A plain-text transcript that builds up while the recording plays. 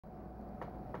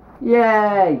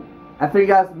Yay! I think you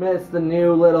guys missed the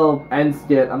new little end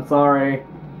skit. I'm sorry.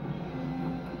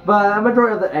 But a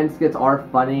majority of the end skits are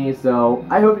funny, so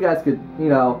I hope you guys could, you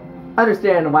know,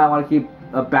 understand why I want to keep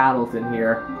battles in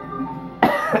here.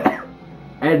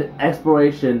 And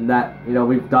exploration that, you know,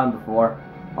 we've done before.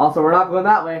 Also, we're not going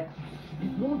that way. It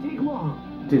won't take long.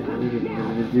 We should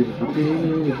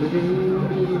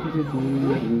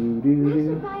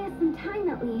buy us some time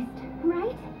at least,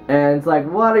 right? And it's like,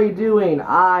 what are you doing?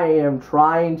 I am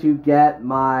trying to get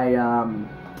my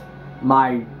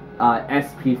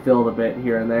SP filled a bit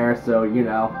here and there, so you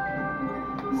know,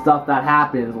 stuff that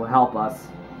happens will help us.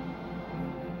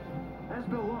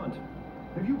 Asbellant,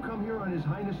 have you come here on His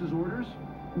Highness's orders?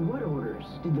 What orders?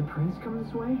 Did the prince come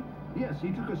this way? Yes, he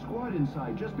took a squad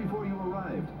inside just before you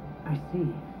arrived. I see.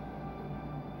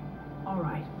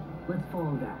 Alright, let's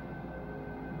follow that.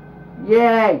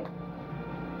 Yay!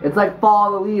 It's like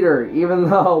follow the leader, even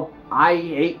though I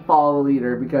hate follow the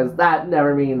leader because that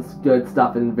never means good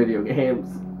stuff in video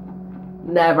games.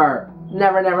 Never.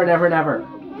 Never, never, never, never.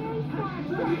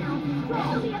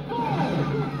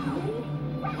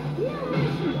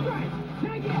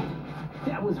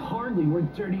 That was hardly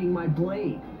worth dirtying my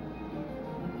blade.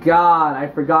 God, I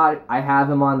forgot I have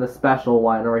him on the special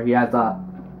one where he has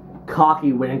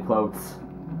cocky winning quotes.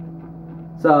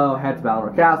 So, head to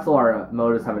Balnor Castle. Our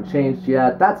motives haven't changed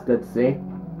yet. That's good to see.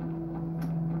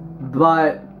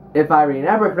 But, if I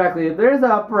remember correctly, there's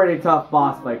a pretty tough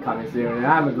boss fight coming soon, and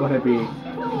I'm going to be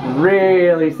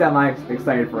really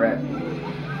semi-excited for it.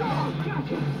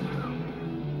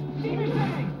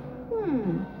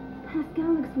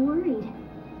 Pascal looks worried.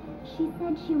 She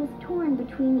said she was torn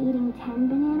between eating 10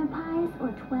 banana pies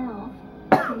or 12.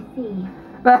 I see.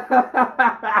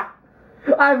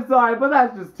 I'm sorry, but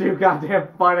that's just too goddamn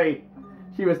funny.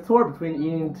 She was torn between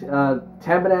eating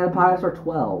 10 banana pies or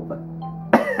 12.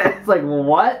 It's like,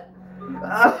 what?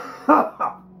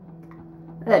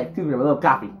 Hey, excuse me, a little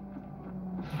coffee.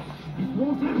 It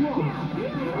won't take long.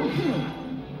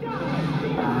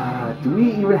 Do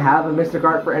we even have a Mystic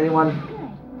Art for anyone?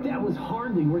 That was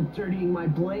hardly worth dirtying my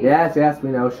blade. Yes, yes,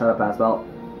 we know. Shut up, Asbel.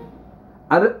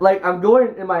 I'm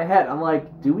going in my head. I'm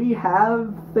like, do we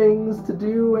have things to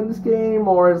do in this game,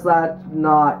 or is that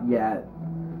not yet?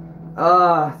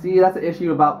 See, that's the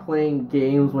issue about playing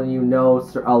games when you know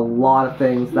a lot of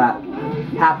things that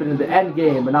happen in the end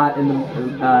game, but not in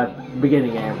the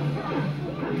beginning game.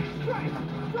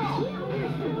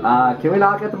 Can we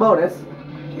not get the bonus?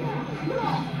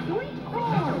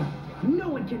 No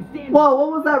one can stand. Whoa,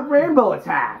 what was that rainbow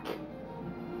attack?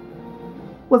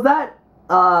 Was that,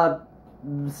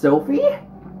 Sophie?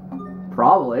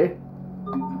 Probably.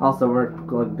 Also, we're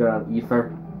going to go on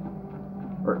Ether.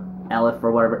 Or Elif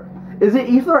or whatever. Is it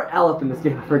Ether or Elif in this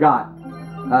game? I forgot.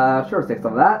 Sure, let's take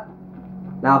some of that.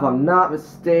 Now, if I'm not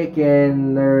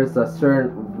mistaken, there's a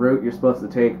certain route you're supposed to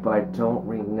take, but I don't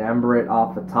remember it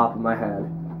off the top of my head.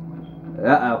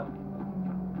 Uh-oh.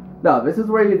 No, this is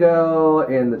where you go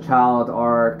in the child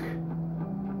arc.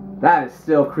 That is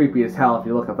still creepy as hell if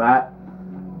you look at that.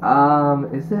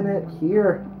 Isn't it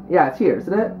here? Yeah, it's here,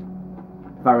 isn't it?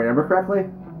 If I remember correctly.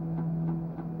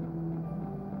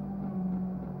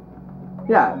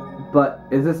 Yeah, but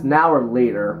is this now or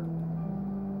later?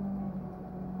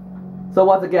 So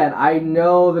once again, I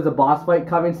know there's a boss fight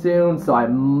coming soon, so I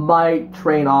might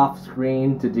train off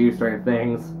screen to do certain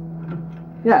things.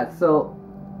 Yeah, so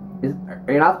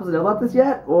are you not supposed to know about this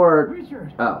yet, or?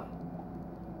 Richard. Oh.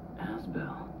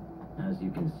 Asbel, as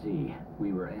you can see,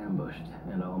 we were ambushed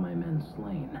and all my men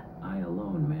slain. I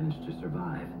alone managed to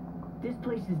survive. This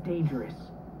place is dangerous.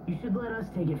 You should let us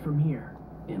take it from here.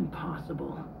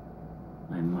 Impossible.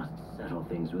 I must settle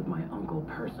things with my uncle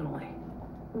personally.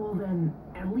 Well then,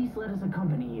 at least let us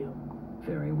accompany you.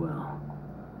 Very well.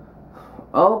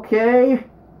 Okay.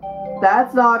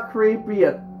 That's not creepy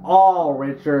at all,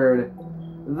 Richard.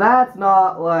 That's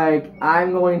not like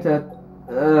I'm going to...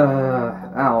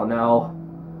 I don't know.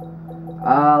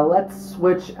 Let's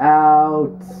switch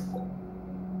out...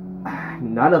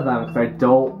 None of them, because I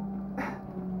don't...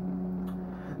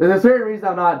 There's a certain reason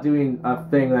I'm not doing a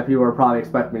thing that people are probably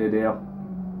expecting me to do.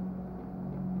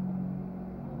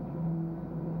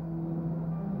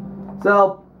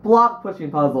 So, block pushing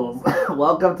puzzles.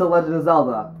 Welcome to Legend of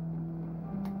Zelda.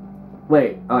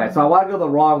 Wait, okay, so I want to go the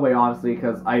wrong way, obviously,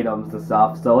 because items and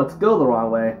stuff. So let's go the wrong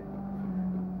way.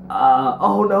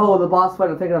 Oh no, the boss fight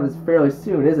I'm thinking of is fairly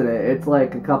soon, isn't it? It's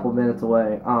like a couple minutes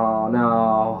away. Oh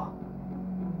no.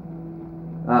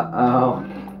 Uh-oh.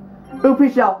 Ooh,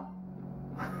 peace out.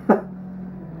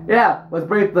 Yeah, let's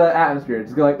break the atmosphere.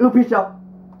 Just go like, ooh, peace out.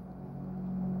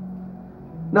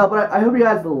 No, but I hope you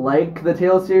guys like the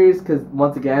Tales series, because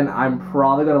once again, I'm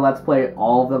probably going to Let's Play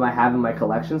all of them I have in my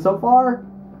collection so far.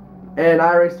 And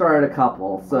I already started a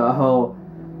couple, so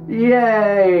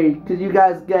yay! Because you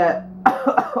guys get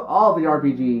all the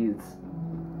RPGs.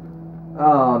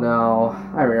 Oh no,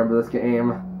 I remember this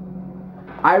game.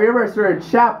 I remember a certain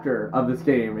chapter of this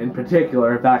game in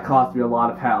particular that cost me a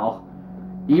lot of hell.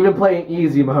 Even playing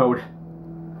easy mode.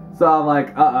 So I'm like,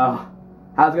 uh-oh.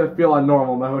 How's it gonna feel on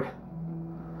normal mode?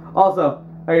 Also,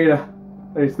 I need to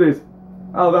sneeze.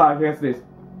 Oh god, I can't sneeze.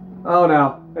 Oh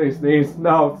no, I need to sneeze.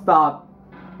 No, stop.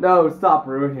 No, stop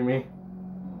ruining me.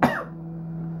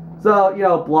 So, you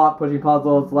know, block pushing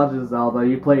puzzles, Legend of Zelda,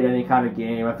 you played any kind of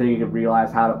game, I think you can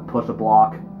realize how to push a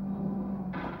block.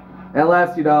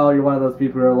 Unless, you know, you're one of those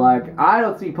people who are like, I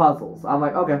don't see puzzles. I'm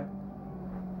like, okay.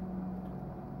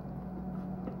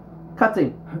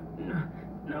 Cutscene.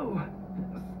 No,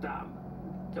 stop.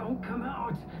 Don't come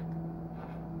out.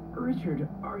 Richard,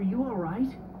 are you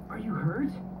alright? Are you hurt?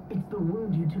 It's the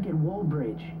wound you took at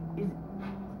Wallbridge.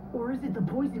 Or is it the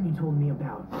poison you told me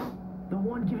about? The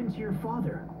one given to your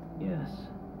father? Yes.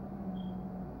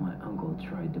 My uncle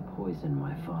tried to poison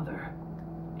my father.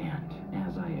 And,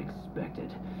 as I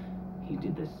expected, he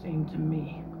did the same to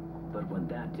me. But when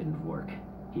that didn't work,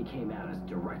 he came at us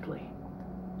directly.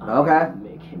 Okay. I will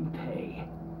make him pay.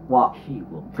 What? He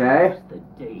will Okay. pay the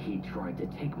day he tried to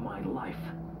take my life.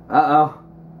 Uh-oh.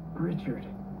 Richard.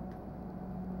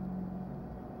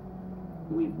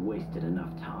 We've wasted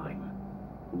enough time.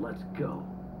 Let's go.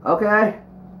 Okay.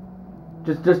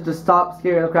 Just stop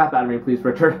scaring the crap out of me, please,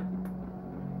 Richard.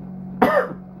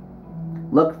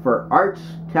 Look for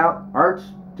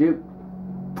Archduke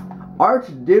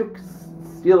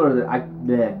Steeler,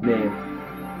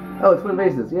 name. Oh, Twin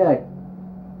Bases, yay.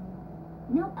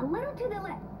 No, a little to the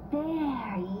left.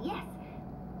 There, yes.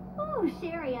 Oh,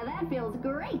 Sharia, that feels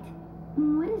great.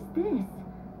 What is this?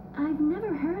 I've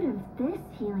never heard of this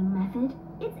healing method.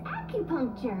 It's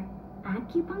acupuncture.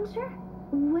 Acupuncture?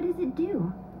 What does it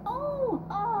do?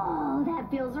 Oh, that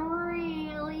feels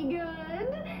really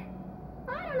good.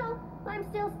 I don't know. I'm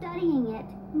still studying it.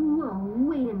 Whoa,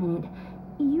 wait a minute.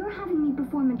 You're having me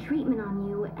perform a treatment on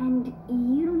you, and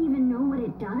you don't even know what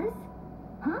it does?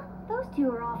 Huh? Those two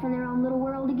are off in their own little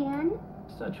world again.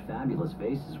 Such fabulous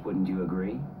vases, wouldn't you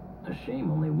agree? A shame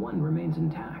only one remains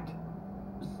intact.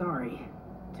 Sorry.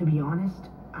 To be honest,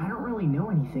 I don't really know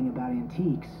anything about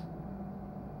antiques.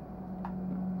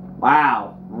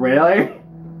 Wow, really?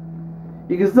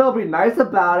 You can still be nice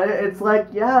about it. It's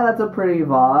like, yeah, that's a pretty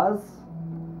vase.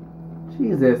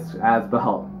 Jesus,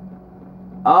 Asbel.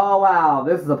 Oh, wow,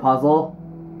 this is a puzzle.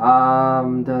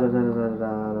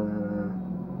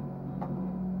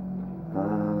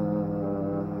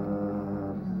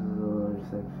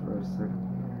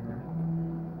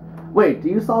 Wait, do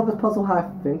you solve this puzzle how I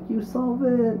think you solve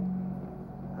it?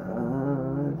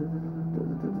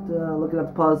 Looking at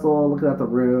the puzzle, looking at the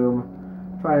room,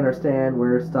 trying to understand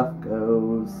where stuff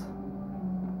goes.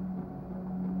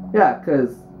 Yeah,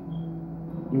 because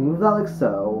you move that like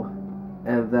so,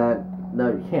 and then... No,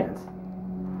 you can't.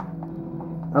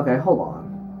 Okay, hold on.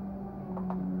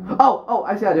 Oh,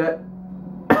 I see how to do it.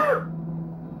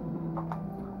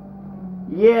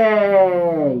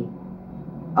 Yay!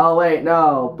 Oh, wait,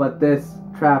 no, but this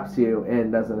traps you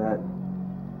in, doesn't it?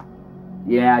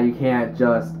 Yeah, you can't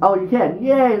just... Oh, you can!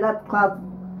 Yay, that counts...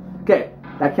 Okay,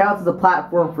 that counts as a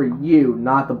platform for you,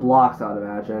 not the blocks, I would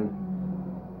imagine.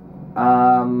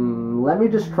 Let me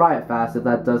just try it fast if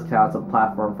that does count as a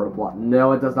platform for a block.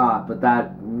 No, it does not, but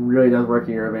that really does work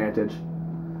in your advantage.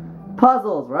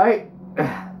 Puzzles, right?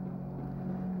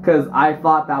 Because I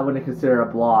thought that wouldn't consider a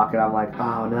block, and I'm like,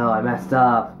 oh no, I messed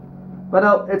up. But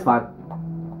no, it's fine.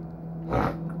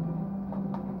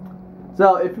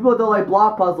 So, if people don't like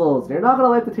block puzzles, you're not going to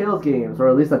like the Tales games, or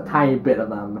at least a tiny bit of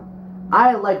them.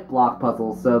 I like block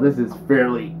puzzles, so this is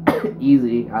fairly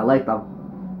easy. I like them.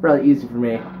 Fairly easy for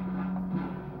me.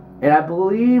 And I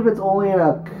believe it's only in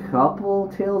a couple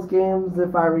Tales games,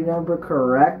 if I remember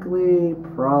correctly.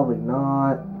 Probably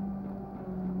not.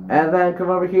 And then come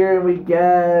over here and we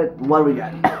get... What do we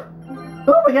get?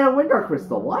 Oh, we got a Windar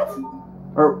Crystal. What?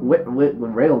 Or,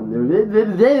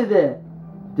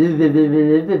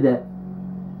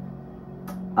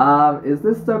 is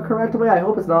this the correct way? I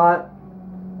hope it's not.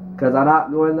 Because I'm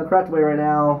not going the correct way right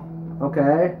now.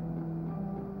 Okay.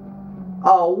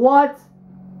 Oh, what?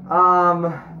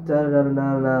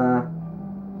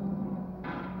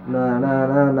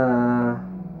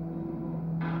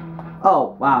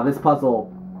 Oh, wow, this puzzle.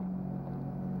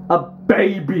 A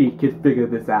baby could figure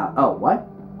this out. Oh, what?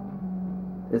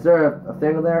 Is there a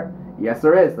thing there? Yes,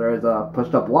 there is. There is a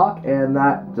pushed up block, and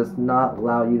that does not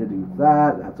allow you to do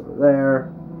that. That's over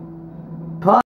there.